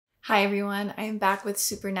Hi everyone, I am back with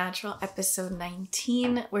Supernatural episode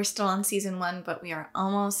 19. We're still on season 1, but we are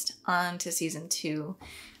almost on to season 2.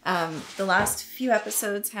 The last few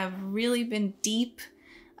episodes have really been deep.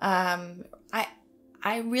 I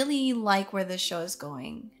really like where this show is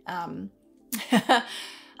going. I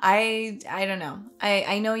don't know.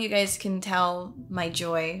 I know you guys can tell my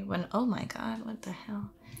joy when, oh my god, what the hell?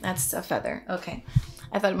 That's a feather. Okay.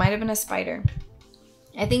 I thought it might have been a spider.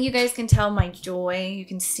 I think you guys can tell my joy. You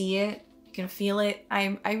can see it. You can feel it.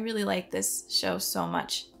 I really like this show so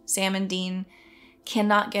much. Sam and Dean,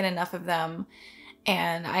 cannot get enough of them.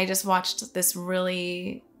 And I just watched this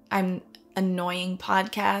really annoying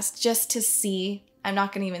podcast just to see. I'm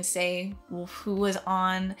not going to even say who was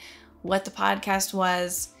on, what the podcast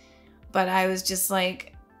was. But I was just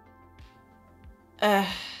like,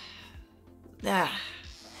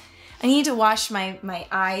 I need to wash my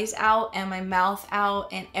eyes out and my mouth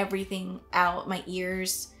out and everything out, my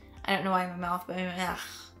ears. I don't know why my mouth, but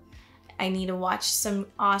I need to watch some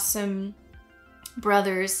awesome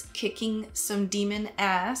brothers kicking some demon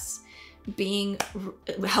ass, being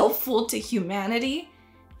helpful to humanity,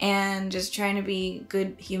 and just trying to be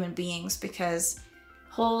good human beings, because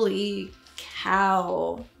holy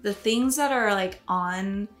cow, the things that are like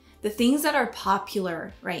the things that are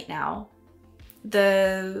popular right now,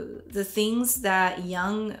 the things that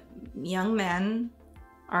young men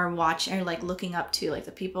are watching, are like looking up to, like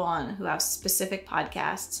the people on who have specific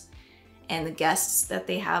podcasts and the guests that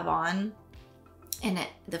they have on, and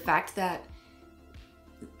the fact that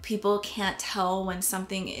people can't tell when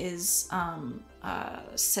something is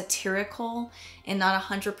satirical and not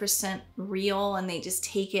 100% real, and they just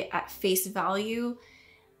take it at face value,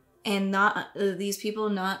 and not these people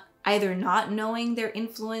either not knowing their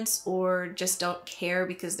influence or just don't care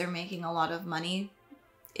because they're making a lot of money.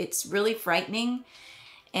 It's really frightening.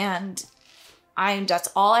 And that's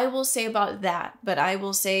all I will say about that. But I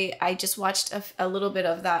will say I just watched a little bit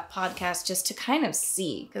of that podcast just to kind of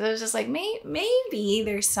see, because I was just like, maybe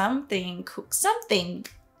there's something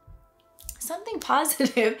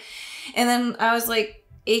positive. And then I was like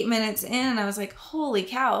 8 minutes in and I was like, holy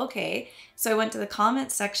cow, okay. So I went to the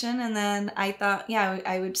comments section, and then I thought, yeah,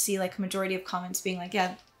 I would see like a majority of comments being like,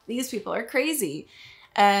 yeah, these people are crazy.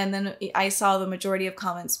 And then I saw the majority of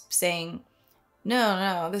comments saying,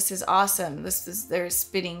 no, this is awesome. They're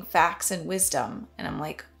spitting facts and wisdom. And I'm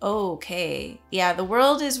like, okay. Yeah, the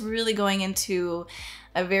world is really going into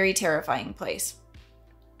a very terrifying place.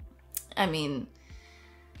 I mean,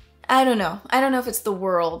 I don't know. I don't know if it's the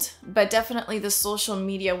world, but definitely the social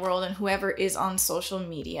media world, and whoever is on social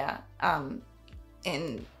media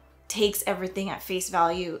and takes everything at face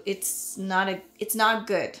value. It's not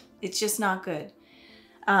good. It's just not good.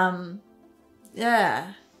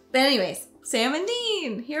 Yeah. But anyways, Sam and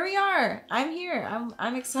Dean, here we are. I'm here.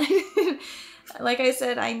 I'm excited. Like I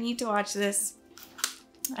said, I need to watch this.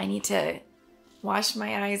 I need to wash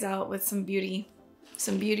my eyes out with some beauty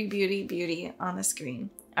on the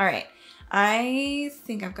screen. All right, I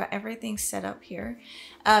think I've got everything set up here.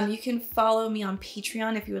 You can follow me on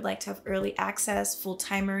Patreon if you would like to have early access,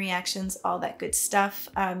 full-timer reactions, all that good stuff.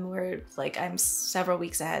 I'm several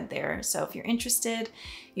weeks ahead there. So if you're interested,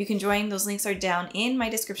 you can join. Those links are down in my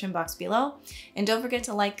description box below. And don't forget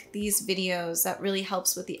to like these videos. That really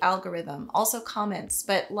helps with the algorithm. Also comments,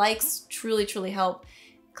 but likes truly, truly help.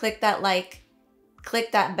 Click that like,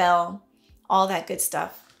 click that bell, all that good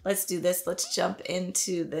stuff. Let's do this. Let's jump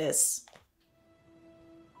into this.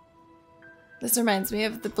 This reminds me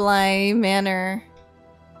of the Bly Manor.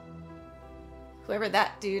 Whoever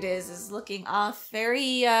that dude is looking off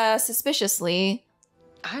very suspiciously.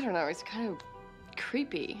 I don't know. It's kind of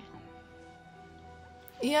creepy.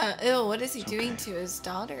 Yeah. Ew. What is he doing to his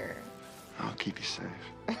daughter? I'll keep you safe.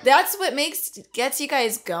 That's what gets you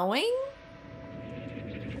guys going?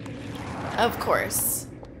 Of course.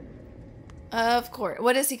 Of course.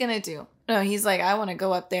 What is he gonna do? No, he's like, I want to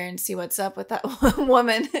go up there and see what's up with that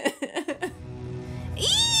woman.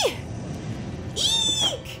 Eek!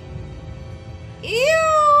 Eek!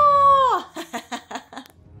 Ew!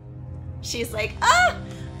 She's like, ah!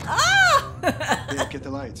 Ah! Yeah, get the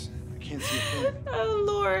lights. I can't see a thing. Oh,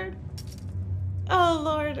 Lord. Oh,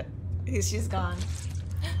 Lord. She's gone.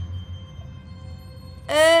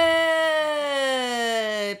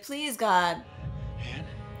 Please, God. Man?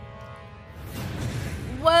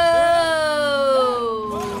 Whoa!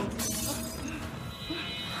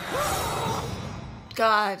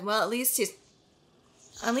 God, well, at least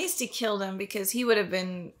he killed him, because he would have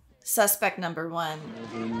been suspect number 1.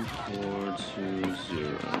 7, 4, 2,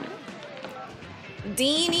 0.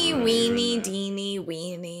 Deanie weenie, Deanie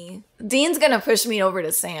weenie. Dean's gonna push me over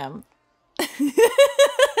to Sam.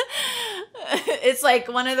 It's like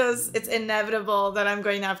one of those. It's inevitable that I'm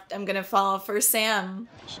gonna fall for Sam.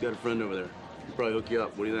 She's got a friend over there. He'll probably hook you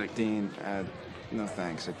up. What do you think? Dean, no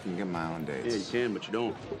thanks. I can get my own dates. Yeah, you can, but you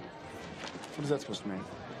don't. What is that supposed to mean?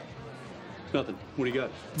 It's nothing. What do you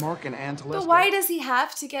got? Mark and Ann But why does he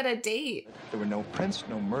have to get a date? There were no prints,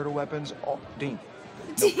 no murder weapons. Dean.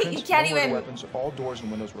 No He prints, can't no murder even- weapons. All doors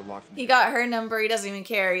and windows were locked. He got her number. He doesn't even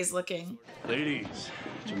care. He's looking. Ladies,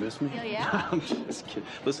 did you miss me? Hell yeah. I'm just kidding.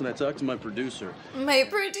 Listen, I talked to my producer. My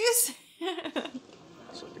producer.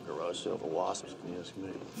 It's like the garage sale for wasps, if you ask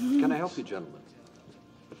me. Can I help you, gentlemen?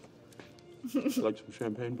 I'd like some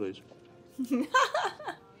champagne, please.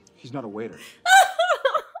 He's not a waiter.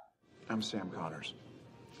 I'm Sam Connors.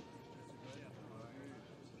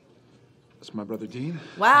 That's my brother Dean.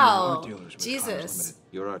 Wow. We're art dealers with Connors Jesus. Limited.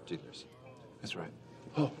 You're art dealers. That's right.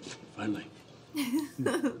 Oh, finally.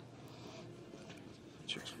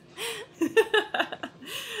 Cheers.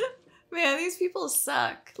 Man, these people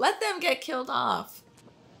suck. Let them get killed off.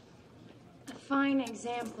 A fine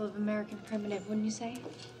example of American primitive, wouldn't you say?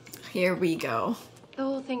 Here we go. The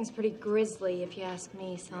whole thing's pretty grisly, if you ask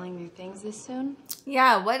me, selling their things this soon.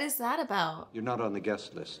 Yeah, what is that about? You're not on the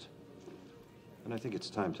guest list. And I think it's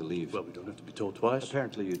time to leave. Well, we don't have to be told twice.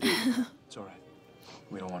 Apparently you do. It's all right.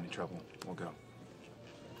 We don't want any trouble. We'll go.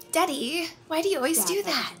 Daddy, why do you always do Dad,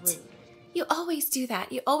 that? that's rude. You always do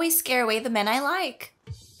that. You always scare away the men I like.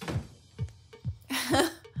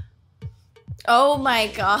 Oh my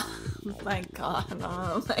god. Oh my god.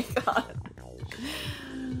 Oh my god.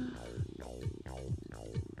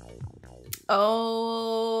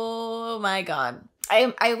 Oh my god.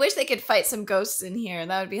 I wish they could fight some ghosts in here.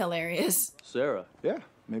 That would be hilarious. Sarah. Yeah.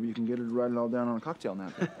 Maybe you can get her to write it all down on a cocktail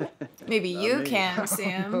napkin. Maybe you me. can,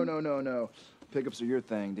 Sam. No. Pickups are your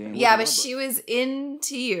thing, Dean. Yeah, but she was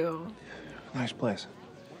into you. Nice place.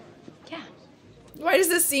 Yeah. Why does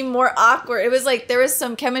this seem more awkward? It was like there was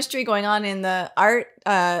some chemistry going on in the art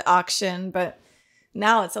auction, but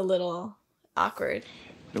now it's a little awkward.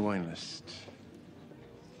 The wine list.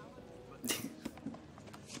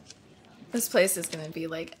 This place is gonna be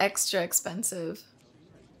like extra expensive.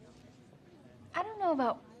 I don't know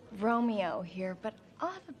about Romeo here, but I'll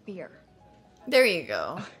have a beer. There you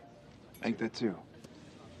go. I think that too.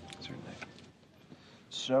 Certainly.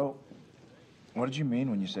 So, what did you mean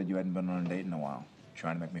when you said you hadn't been on a date in a while?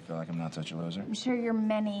 Trying to make me feel like I'm not such a loser? I'm sure you're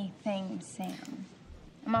many things, Sam.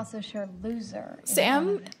 I'm also sure loser is one Sam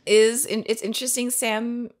of it. is, it's interesting,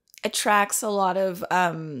 Sam attracts a lot of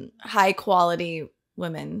high quality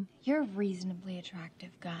women. You're a reasonably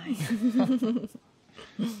attractive guy.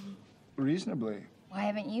 Reasonably. Why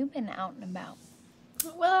haven't you been out and about?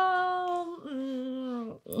 Well,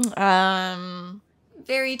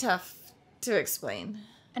 very tough to explain.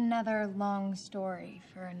 Another long story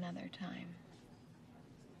for another time.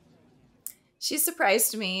 She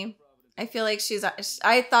surprised me. I feel like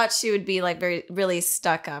I thought she would be like really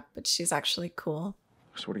stuck up, but she's actually cool.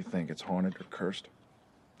 So what do you think? It's haunted or cursed?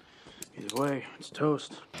 Either way, it's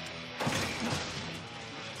toast.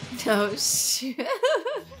 Oh, shit.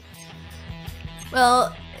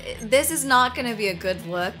 Well, this is not going to be a good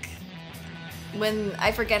look. When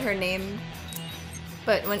I forget her name,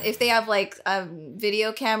 but if they have like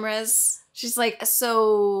video cameras, she's like,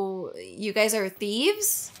 so you guys are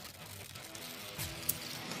thieves?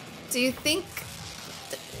 Do you think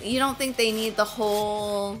you don't think they need the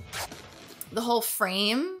whole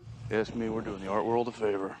frame? Ask me, we're doing the art world a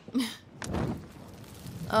favor.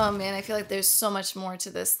 Oh man, I feel like there's so much more to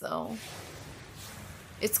this though.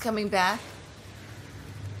 It's coming back.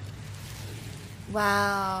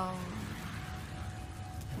 Wow.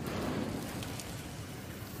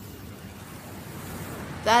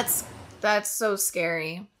 That's so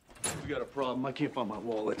scary. We got a problem. I can't find my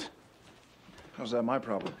wallet. How's that my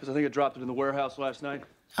problem? Because I think I dropped it in the warehouse last night.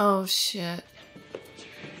 Oh shit.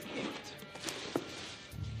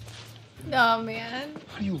 Oh man.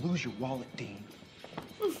 How do you lose your wallet, Dean?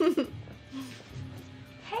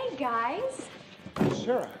 Hey, guys.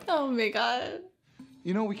 Sarah, Oh my god.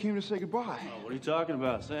 you know we came to say goodbye. Oh, what are you talking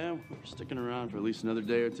about, Sam? We're sticking around for at least another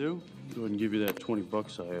day or two. Go ahead and give you that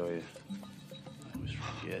 $20 I owe you. I always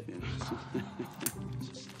forget. You know?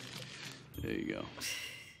 There you go.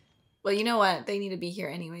 Well, you know what? They need to be here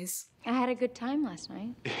anyways. I had a good time last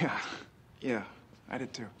night. Yeah, I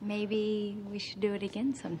did too. Maybe we should do it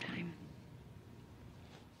again sometime.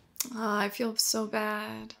 Oh, I feel so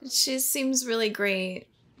bad. She seems really great.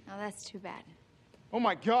 Oh, that's too bad. Oh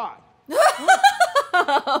my God!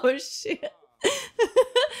 Oh shit.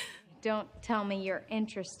 Don't tell me you're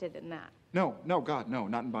interested in that. No, God, no,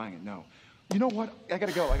 not in buying it, no. You know what? I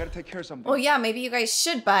gotta go. I gotta take care of something. Well, yeah, maybe you guys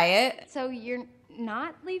should buy it. So you're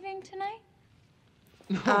not leaving tonight?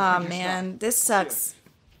 Oh man, this sucks.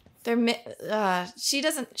 She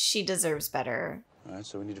deserves better. All right,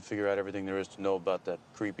 so we need to figure out everything there is to know about that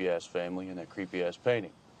creepy-ass family and that creepy-ass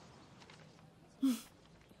painting.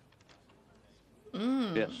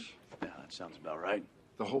 Yes. Yeah, that sounds about right.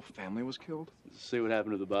 The whole family was killed? See what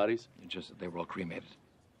happened to the bodies? Just that they were all cremated.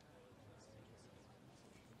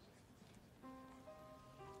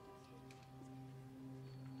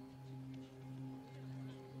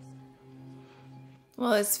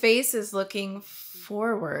 Well, his face is looking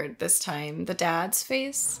forward this time, the dad's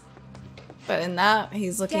face. But in that,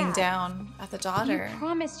 he's looking Dad, down at the daughter. You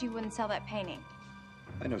promised you wouldn't sell that painting.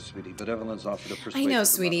 I know, sweetie, but Evelyn's offered a I persuasive know,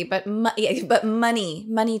 sweetie, but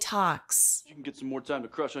money talks. You can get some more time to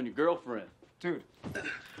crush on your girlfriend. Dude. But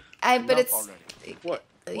it's Already. What?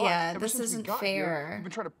 yeah, Ever this since we isn't got here, fair. you've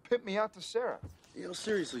been trying to pimp me out to Sarah. You know,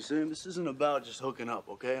 seriously, Sam, this isn't about just hooking up,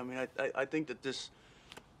 okay? I mean, I think that this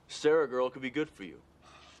Sarah girl could be good for you.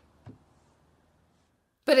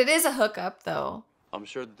 But it is a hookup, though. I'm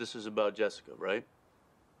sure that this is about Jessica, right?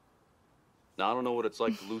 Now, I don't know what it's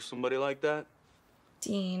like to lose somebody like that,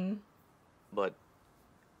 Dean. but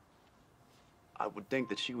I would think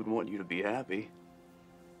that she would want you to be happy.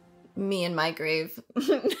 Me in my grave.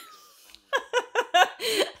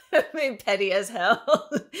 Made petty as hell.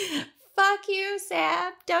 Fuck you,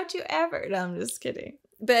 Sam. Don't you ever. No, I'm just kidding.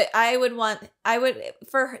 But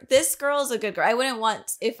for this girl's a good girl. I wouldn't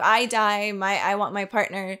want, if I die, I want my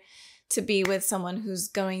partner to be with someone who's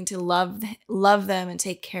going to love them and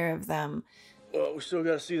take care of them. Well, we still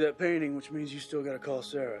got to see that painting, which means you still got to call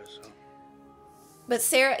Sarah, so. But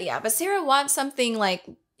Sarah wants something like,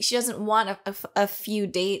 she doesn't want a few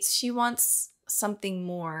dates. She wants something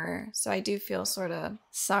more. So I do feel sort of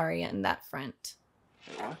sorry in that front.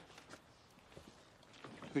 What?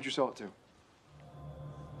 Who'd you sell it to?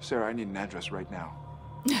 Sarah, I need an address right now.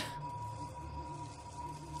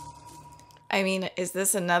 I mean, is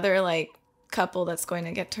this another, like, couple that's going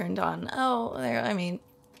to get turned on? Oh,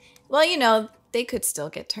 well, you know, they could still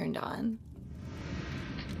get turned on.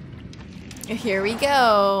 Here we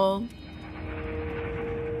go.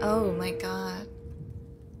 Oh, my God.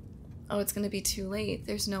 Oh, it's going to be too late.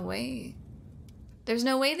 There's no way. There's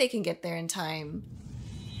no way they can get there in time.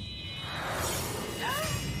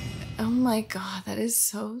 Oh, my God. That is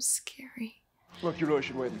so scary. Look, you really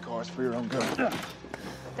should wait in the car. It's for your own good.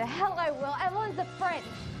 The hell I will. Evelyn's a friend.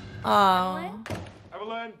 Oh.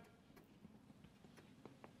 Evelyn!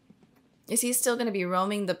 Is he still going to be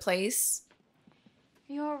roaming the place?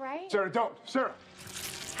 You all right? Sarah, don't! Sarah!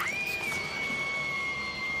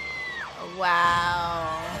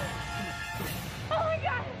 Wow. Oh my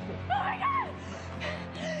god! Oh my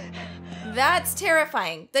god! That's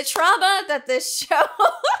terrifying. The trauma that this show...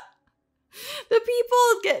 the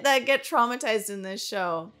people get traumatized in this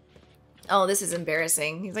show. Oh, this is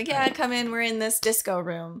embarrassing. He's like, yeah, come in. We're in this disco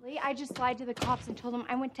room. I just lied to the cops and told them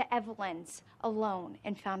I went to Evelyn's alone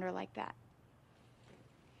and found her like that.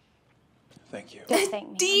 Thank you. Don't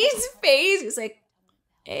thank me. Dean's face. He's like,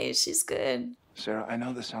 hey, she's good. Sarah, I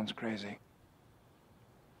know this sounds crazy,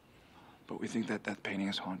 but we think that painting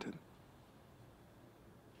is haunted.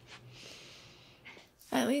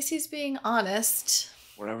 At least he's being honest.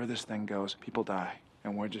 Wherever this thing goes, people die,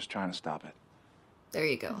 and we're just trying to stop it. There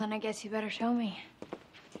you go. Well, then I guess you better show me.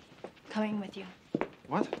 Coming with you.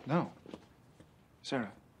 What? No.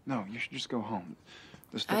 Sarah, no, you should just go home.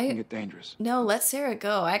 This stuff can get dangerous. No, let Sarah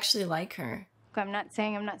go. I actually like her. Look, I'm not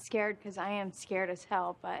saying I'm not scared, because I am scared as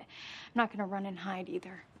hell, but I'm not going to run and hide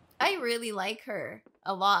either. I really like her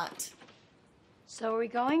a lot. So are we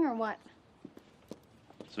going or what?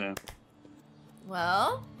 Sam,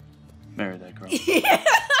 Well? marry that girl. Yeah.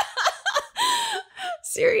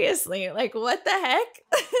 Seriously, like, what the heck?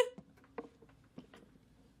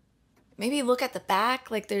 Maybe look at the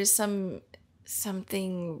back, like there's something.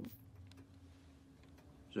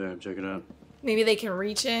 Sam, check it out. Maybe they can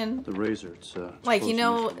reach in. The razor, it's Like, you supposed to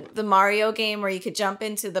know, use the Mario game where you could jump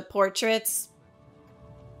into the portraits?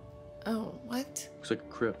 Oh, what? looks like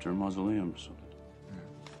a crypt or a mausoleum or something.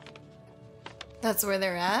 That's where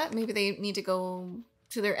they're at? Maybe they need to go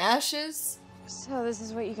to their ashes? So this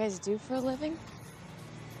is what you guys do for a living?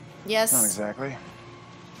 Yes. Not exactly.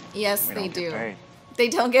 Yes, We they don't do. get paid. They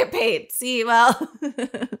don't get paid. See, well,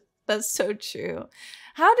 that's so true.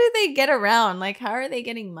 How do they get around? Like, how are they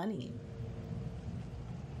getting money?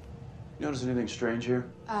 You notice anything strange here?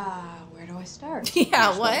 Where do I start? Yeah,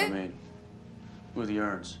 That's what? I mean, where are the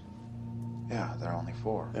urns? Yeah, there are only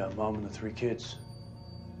 4. Yeah, mom and the 3 kids.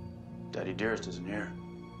 Daddy Dearest isn't here.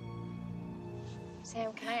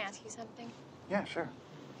 Sam, can I ask you something? Yeah, sure.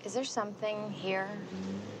 Is there something here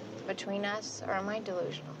between us, or am I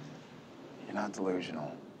delusional? You're not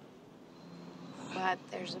delusional. But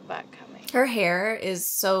there's a but coming. Her hair is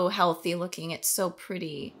so healthy looking. It's so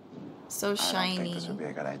pretty. So I don't shiny. think this would be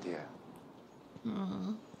a good idea.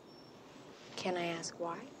 Can I ask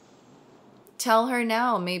why? Tell her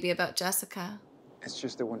now, maybe about Jessica. It's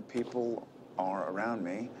just that when people are around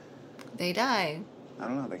me, They die. I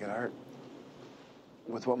don't know, they get hurt.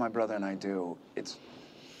 With what my brother and I do, it's...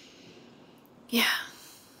 Yeah.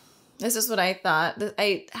 This is what I thought.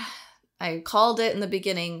 I called it in the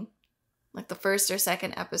beginning, like the first or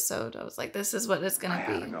second episode. I was like, this is what it's I gonna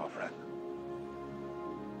had a be. girlfriend.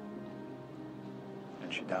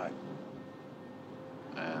 And she died.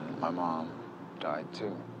 And my mom died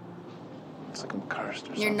too. It's like I'm cursed or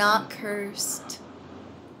something. You're not cursed.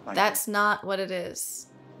 Like, That's not what it is.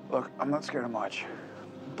 Look, I'm not scared of much.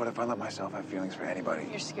 But if I let myself have feelings for anybody...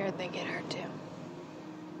 You're scared they get hurt too.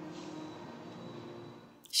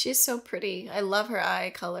 She's so pretty. I love her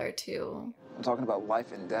eye color too. I'm talking about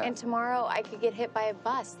life and death. And tomorrow I could get hit by a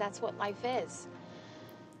bus. That's what life is.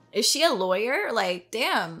 Is she a lawyer? Like,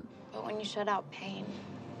 damn. But when you shut out pain,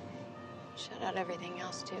 shut out everything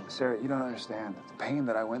else too. Sarah, you don't understand. The pain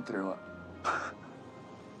that I went through...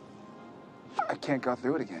 I can't go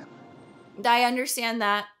through it again. I understand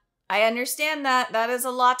that. I understand that. That is a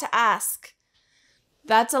lot to ask.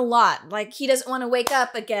 That's a lot. Like, he doesn't want to wake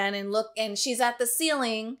up again and look, and she's at the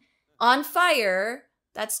ceiling on fire.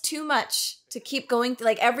 That's too much to keep going through.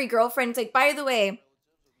 Like, every girlfriend's like, by the way,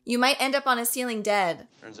 you might end up on a ceiling dead.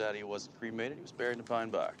 Turns out he wasn't cremated. He was buried in a pine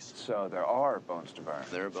box. So there are bones to burn.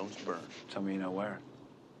 There are bones to burn. Tell me you know where.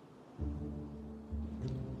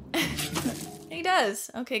 He does.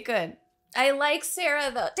 Okay, good. I like Sarah,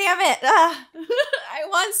 though. Damn it. I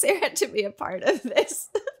want Sarah to be a part of this.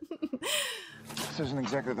 This isn't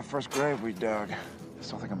exactly the first grave we dug.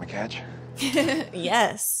 Still think I'm a catch?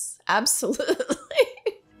 Yes, absolutely.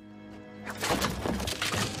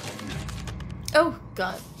 Oh,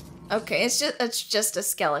 God. Okay, it's just a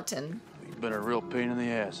skeleton. You've been a real pain in the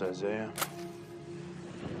ass, Isaiah.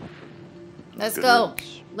 Let's Good go.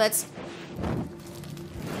 riddance. Let's...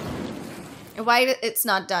 Why it's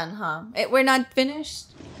not done, huh? We're not finished?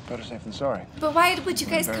 Better safe than sorry. But why would you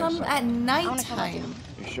guys Very come sorry. at come nighttime?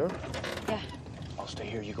 You sure? Yeah. I'll stay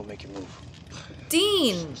here. You go make your move.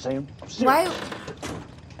 Dean! Sam, I'm serious. Why?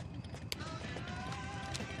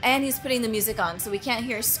 And he's putting the music on, so we can't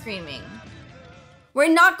hear screaming.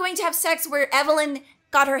 We're not going to have sex where Evelyn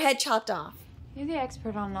got her head chopped off. You're the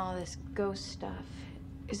expert on all this ghost stuff.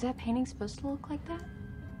 Is that painting supposed to look like that?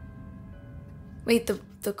 Wait,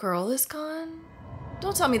 the girl is gone?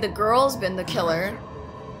 Don't tell me the girl's been the killer.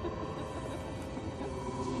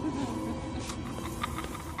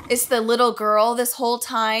 It's the little girl this whole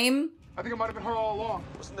time? I think it might have been her all along.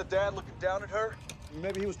 Wasn't the dad looking down at her?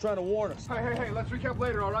 Maybe he was trying to warn us. Hey, let's recap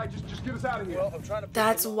later, all right? Just get us out of here. Well, I'm trying to...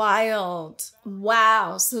 That's wild.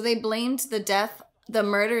 Wow. So they blamed the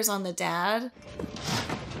murders on the dad?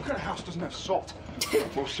 What kind of house doesn't have salt?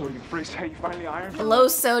 Low sodium freeze. Hey, you find the iron? Low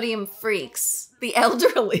sodium freaks. The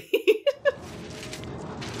elderly.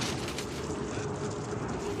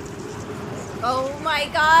 Oh my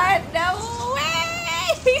God, no way!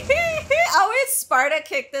 Oh, it's Sparta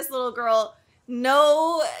kicked this little girl.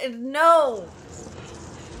 No.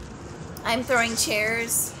 I'm throwing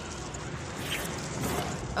chairs.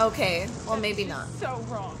 Okay, well maybe not. So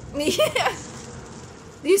wrong. Yeah.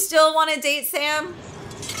 You still want to date Sam?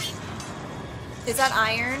 Is that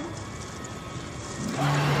iron?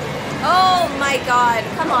 Oh my God,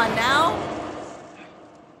 come on now.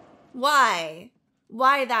 Why?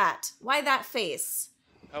 Why that? Why that face?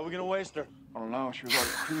 How are we gonna waste her? I don't know. She was already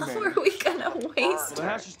How cremated. are we gonna waste The her?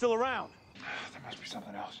 house is still around. There must be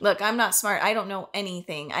something else. Look, I'm not smart. I don't know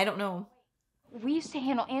anything. I don't know. We used to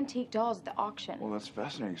handle antique dolls at the auction. Well, that's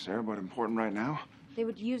fascinating, Sarah, but important right now. They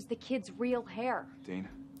would use the kids' real hair. Dean,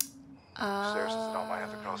 Sarah says it all might have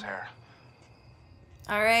the girl's hair.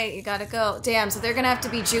 All right, you gotta go. Damn, so they're gonna have to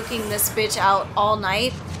be juking this bitch out all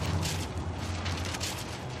night.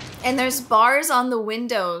 And there's bars on the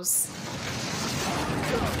windows.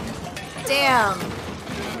 Damn.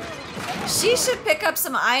 She should pick up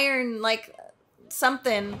some iron, like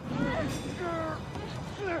something.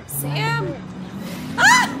 Sam?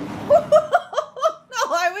 Ah!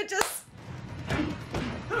 No, I would just...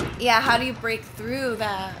 Yeah, how do you break through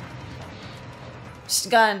that?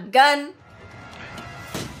 Gun.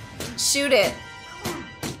 Shoot it.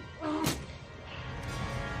 Come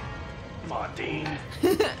on, Dean.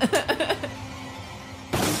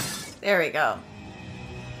 There we go.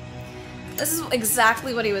 This is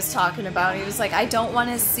exactly what he was talking about. He was like, I don't want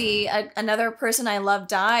to see another person I love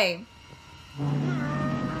die.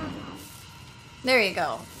 There you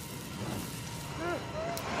go.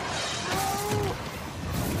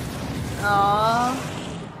 Aww.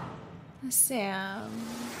 Sam.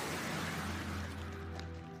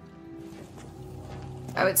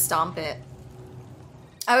 I would stomp it.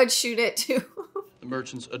 I would shoot it too. The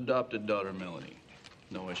merchant's adopted daughter, Melanie.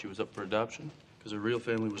 Know why she was up for adoption? Because her real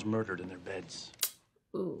family was murdered in their beds.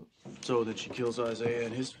 Ooh. So then she kills Isaiah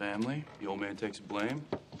and his family. The old man takes blame.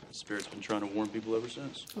 The spirit's been trying to warn people ever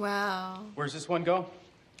since. Wow. Where's this one go?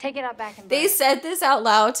 Take it out back and They said this out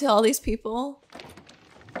loud to all these people.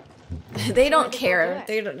 They don't care.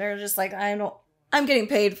 They're just like, I'm getting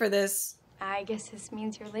paid for this. I guess this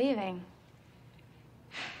means you're leaving.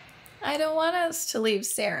 I don't want us to leave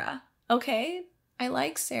Sarah. Okay? I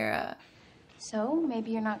like Sarah. So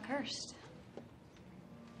maybe you're not cursed.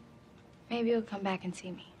 Maybe you'll come back and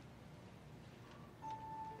see me.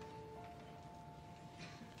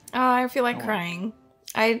 Oh, I feel like crying.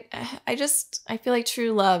 I feel like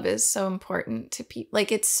true love is so important to people.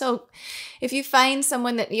 Like, it's so, if you find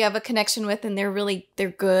someone that you have a connection with and they're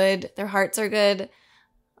good, their hearts are good,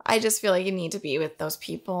 I just feel like you need to be with those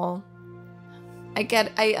people.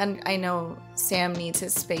 I know Sam needs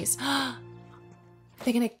his space.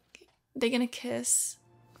 They're gonna kiss.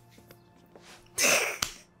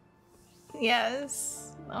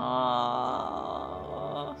 Yes.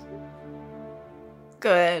 Aww.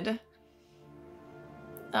 Good.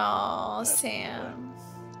 Oh, Sam.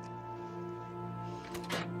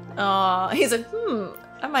 Oh, he's like,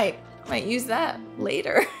 I might use that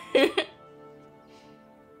later.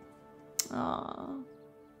 Oh.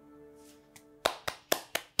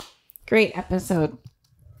 Great episode.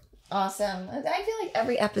 Awesome. I feel like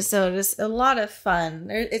every episode is a lot of fun.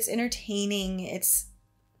 It's entertaining. It's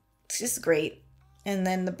just great. And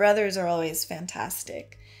then the brothers are always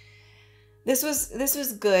fantastic. This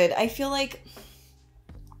was good. I feel like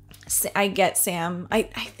I get Sam. I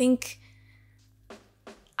think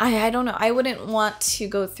I don't know. I wouldn't want to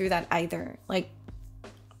go through that either. Like,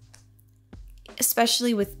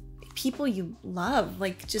 especially with people you love,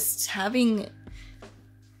 like just having,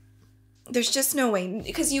 there's just no way,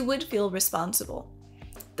 because you would feel responsible.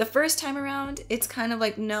 The first time around, it's kind of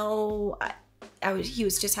like, no, he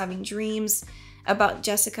was just having dreams about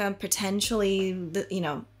Jessica potentially,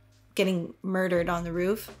 getting murdered on the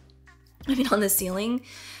roof. I mean, on the ceiling.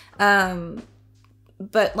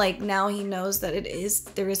 But like now he knows that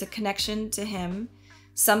there is a connection to him.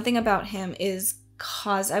 Something about him is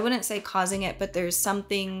I wouldn't say causing it, but there's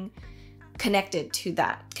something connected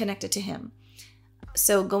to him.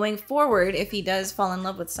 So going forward, if he does fall in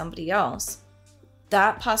love with somebody else,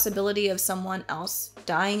 that possibility of someone else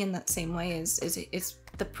dying in that same way is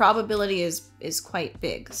the probability is quite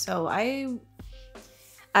big. So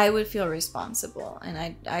I would feel responsible,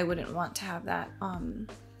 and I wouldn't want to have that on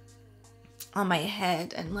my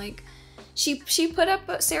head. And like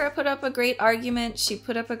Sarah put up a great argument. She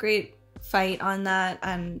put up a great fight on that,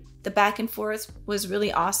 and the back and forth was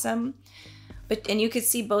really awesome. And you could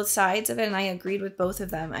see both sides of it, and I agreed with both of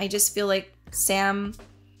them. I just feel like Sam,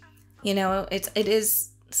 it's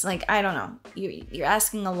like, I don't know. You're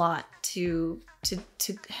asking a lot you're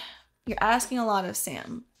asking a lot of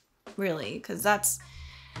Sam, really, because that's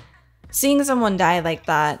seeing someone die like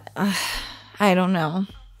that. I don't know.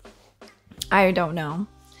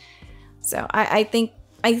 So I think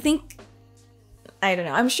I don't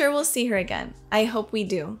know. I'm sure we'll see her again. I hope we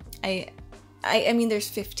do. I mean, there's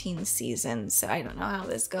 15 seasons, so I don't know how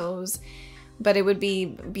this goes, but it would be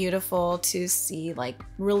beautiful to see like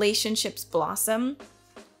relationships blossom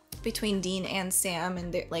between Dean and Sam,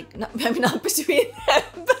 and they're like, not between them,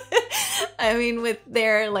 but I mean with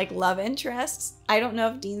their like love interests. I don't know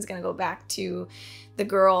if Dean's gonna go back to the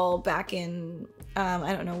girl back in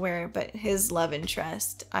I don't know where, but his love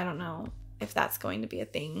interest, I don't know if that's going to be a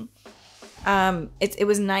thing. It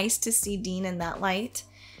was nice to see Dean in that light.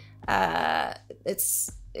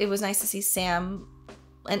 It was nice to see Sam,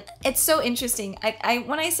 and it's so interesting. I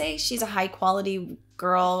when I say she's a high quality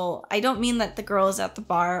girl, I don't mean that the girls at the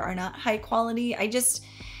bar are not high quality. I just,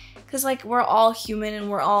 because like we're all human and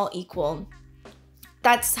we're all equal.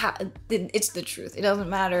 That's how it's the truth. It doesn't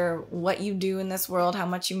matter what you do in this world, how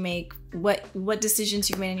much you make, what decisions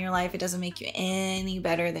you've made in your life. It doesn't make you any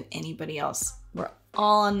better than anybody else. We're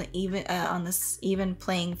all on this even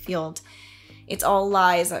playing field. It's all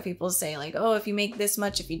lies that people say, like, oh, if you make this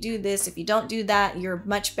much, if you do this, if you don't do that, you're a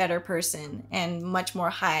much better person and much more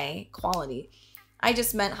high quality. I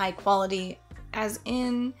just meant high quality as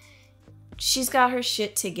in she's got her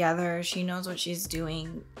shit together. She knows what she's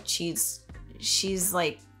doing. She's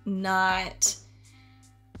like not,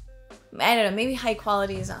 I don't know, maybe high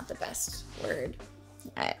quality is not the best word.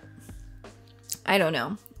 I don't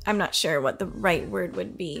know. I'm not sure what the right word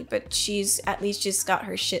would be, but she's at least just got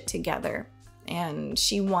her shit together, and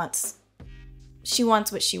she wants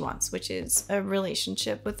what she wants, which is a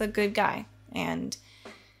relationship with a good guy. And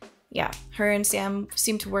yeah, her and Sam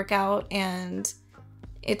seem to work out, and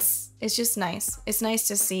it's just nice. It's nice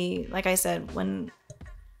to see, like I said, when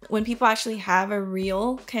people actually have a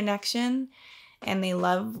real connection and they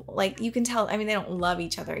love, like, you can tell, I mean, they don't love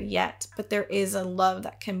each other yet, but there is a love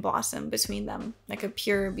that can blossom between them, like a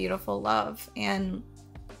pure, beautiful love. And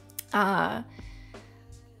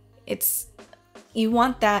you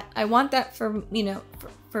want that. I want that for, you know,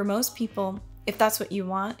 for most people, if that's what you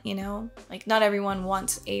want, you know, like not everyone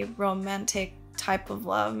wants a romantic type of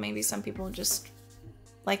love. Maybe some people just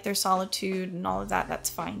like their solitude and all of that. That's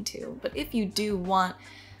fine too. But if you do want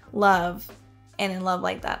love, and in love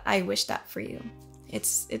like that, I wish that for you.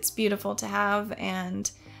 It's beautiful to have, and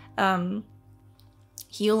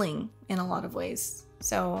healing in a lot of ways.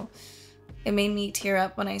 So it made me tear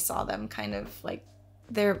up when I saw them, kind of like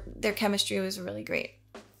their chemistry was really great.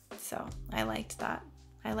 So I liked that.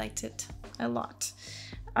 I liked it a lot.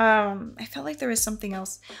 I felt like there was something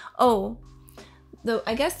else. Oh,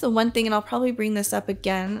 I guess the one thing, and I'll probably bring this up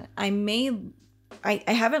again, I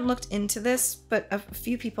haven't looked into this, but a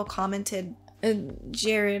few people commented,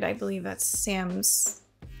 Jared, I believe that's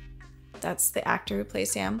the actor who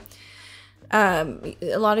plays Sam. A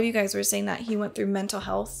lot of you guys were saying that he went through mental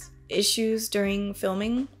health issues during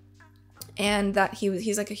filming, and that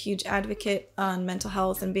he's like a huge advocate on mental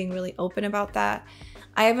health and being really open about that.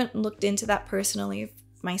 I haven't looked into that personally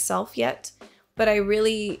myself yet, but I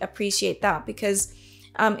really appreciate that, because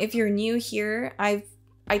if you're new here, I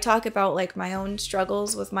talk about like my own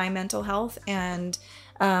struggles with my mental health, and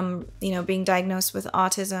you know, being diagnosed with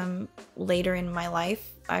autism later in my life.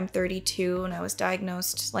 I'm 32 and I was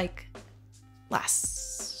diagnosed like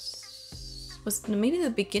maybe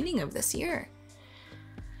the beginning of this year.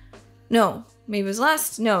 No, maybe it was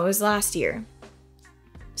last year.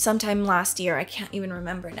 Sometime last year, I can't even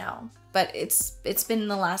remember now. But it's been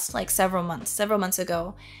the last like several months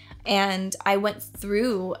ago. And I went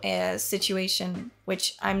through a situation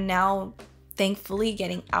which I'm now thankfully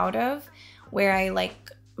getting out of, where I like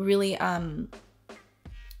really I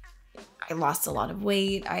lost a lot of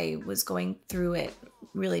weight. I was going through it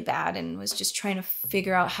really bad and was just trying to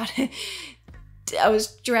figure out how to I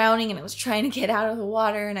was drowning and I was trying to get out of the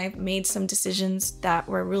water, and I've made some decisions that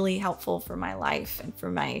were really helpful for my life and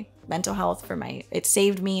for my mental health, it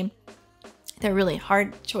saved me. They're really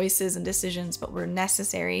hard choices and decisions, but were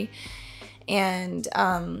necessary. And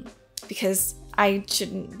because I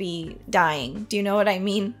shouldn't be dying. Do you know what I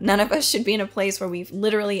mean? None of us should be in a place where we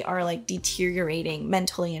literally are like deteriorating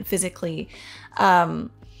mentally and physically.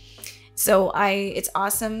 So it's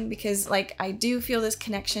awesome because like I do feel this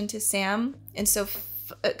connection to Sam. And so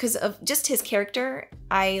because of just his character,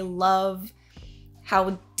 I love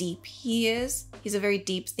how deep he is. He's a very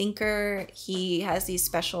deep thinker. He has this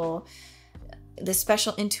special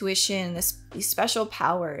intuition, these special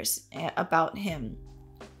powers about him.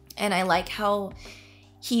 And I like how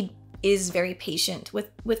he is very patient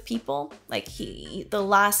with people. Like the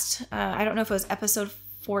last, I don't know if it was episode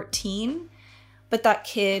 14, but that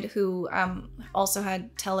kid who also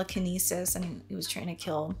had telekinesis and he was trying to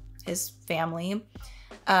kill his family,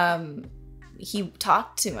 he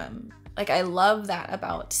talked to him. Like I love that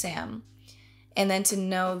about Sam. And then to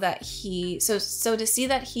know that so to see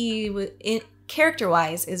that he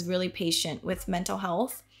character-wise is really patient with mental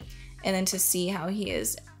health, and then to see how he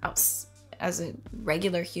is as a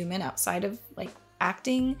regular human outside of like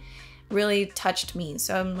acting really touched me.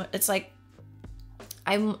 So it's like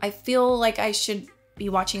I feel like I should be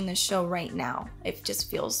watching this show right now. It just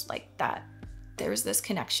feels like that there's this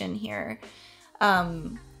connection here.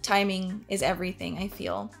 Timing is everything, I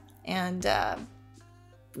feel. And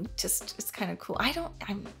just it's kind of cool.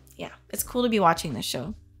 It's cool to be watching this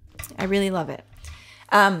show. I really love it.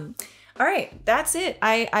 All right, that's it.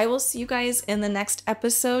 I will see you guys in the next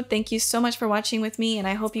episode. Thank you so much for watching with me, and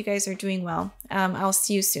I hope you guys are doing well. I'll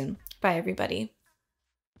see you soon. Bye, everybody.